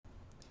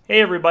Hey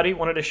everybody,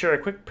 wanted to share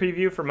a quick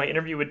preview for my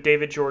interview with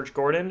David George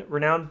Gordon,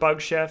 renowned bug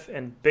chef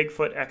and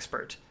Bigfoot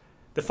expert.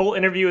 The full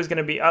interview is going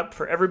to be up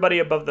for everybody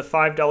above the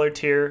 $5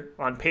 tier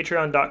on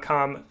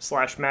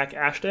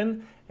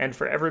patreon.com/macashton, and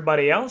for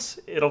everybody else,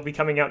 it'll be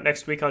coming out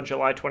next week on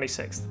July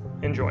 26th.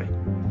 Enjoy.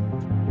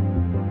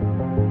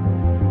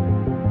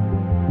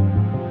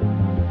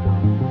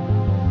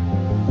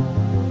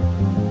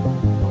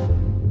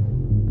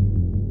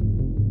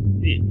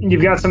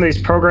 You've got some of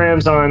these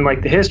programs on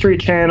like the History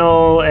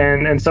Channel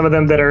and some of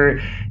them that are,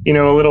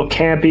 a little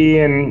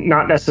campy and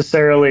not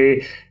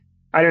necessarily,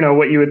 I don't know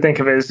what you would think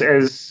of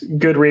as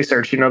good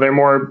research. They're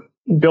more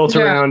built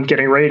Yeah. around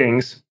getting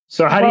ratings.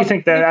 So how do you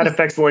think that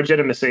affects the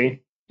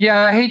legitimacy?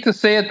 Yeah, I hate to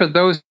say it, but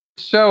those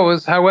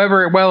shows,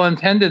 however well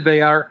intended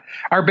they are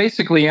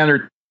basically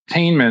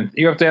entertainment.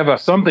 You have to have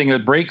something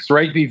that breaks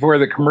right before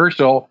the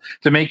commercial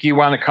to make you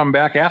want to come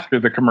back after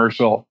the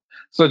commercial.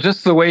 So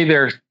just the way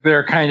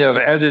they're kind of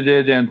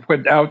edited and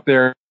put out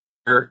there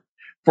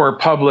for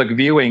public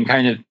viewing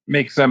kind of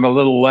makes them a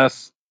little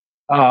less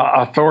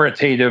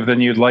authoritative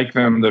than you'd like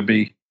them to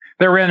be.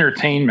 They're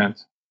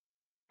entertainment.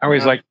 I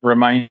always like to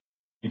remind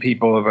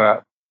people of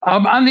that.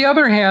 On the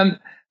other hand,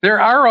 there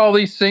are all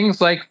these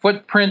things like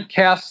footprint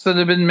casts that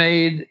have been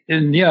made,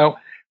 and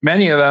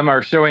many of them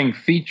are showing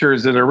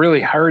features that are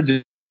really hard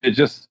to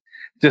just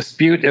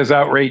dispute as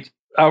outright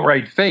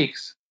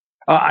fakes.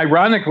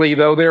 Ironically,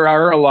 though, there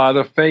are a lot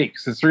of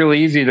fakes. It's really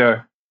easy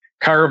to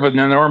carve an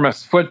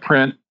enormous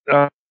footprint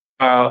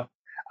out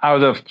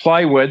of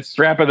plywood,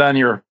 strap it on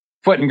your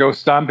foot, and go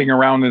stomping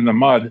around in the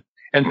mud.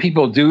 And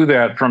people do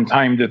that from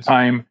time to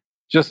time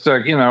just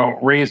to,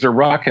 raise a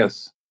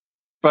ruckus.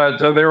 But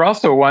there are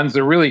also ones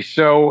that really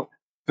show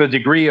the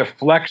degree of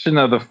flexion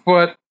of the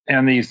foot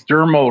and these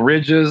dermal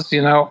ridges,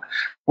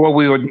 what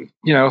we would,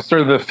 sort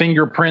of the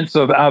fingerprints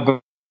of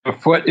the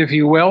foot, if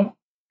you will.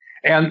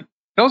 And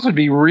those would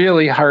be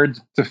really hard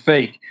to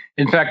fake.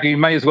 In fact, you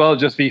might as well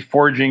just be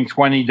forging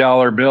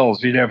 $20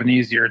 bills. You'd have an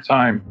easier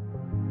time.